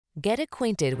Get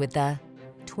acquainted with the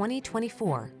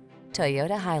 2024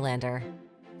 Toyota Highlander.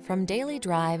 From daily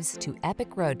drives to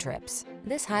epic road trips,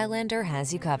 this Highlander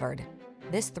has you covered.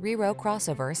 This three-row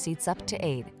crossover seats up to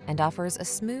 8 and offers a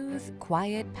smooth,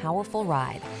 quiet, powerful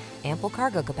ride, ample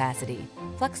cargo capacity,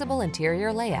 flexible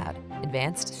interior layout,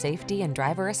 advanced safety and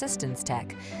driver assistance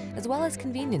tech, as well as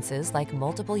conveniences like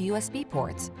multiple USB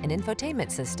ports, an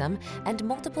infotainment system, and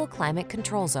multiple climate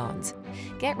control zones.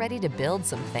 Get ready to build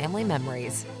some family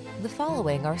memories. The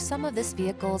following are some of this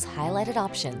vehicle's highlighted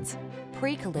options: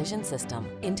 pre-collision system,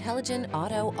 intelligent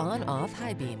auto on-off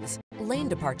high beams, lane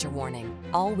departure warning,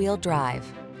 all-wheel drive,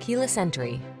 keyless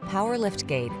entry, power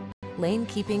liftgate, lane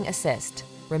keeping assist,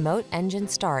 remote engine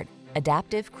start,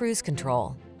 adaptive cruise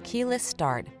control, keyless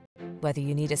start. Whether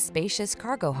you need a spacious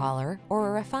cargo hauler or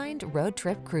a refined road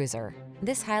trip cruiser,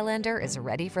 this Highlander is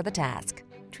ready for the task.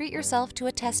 Treat yourself to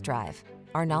a test drive.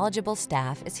 Our knowledgeable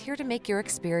staff is here to make your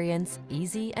experience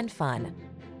easy and fun.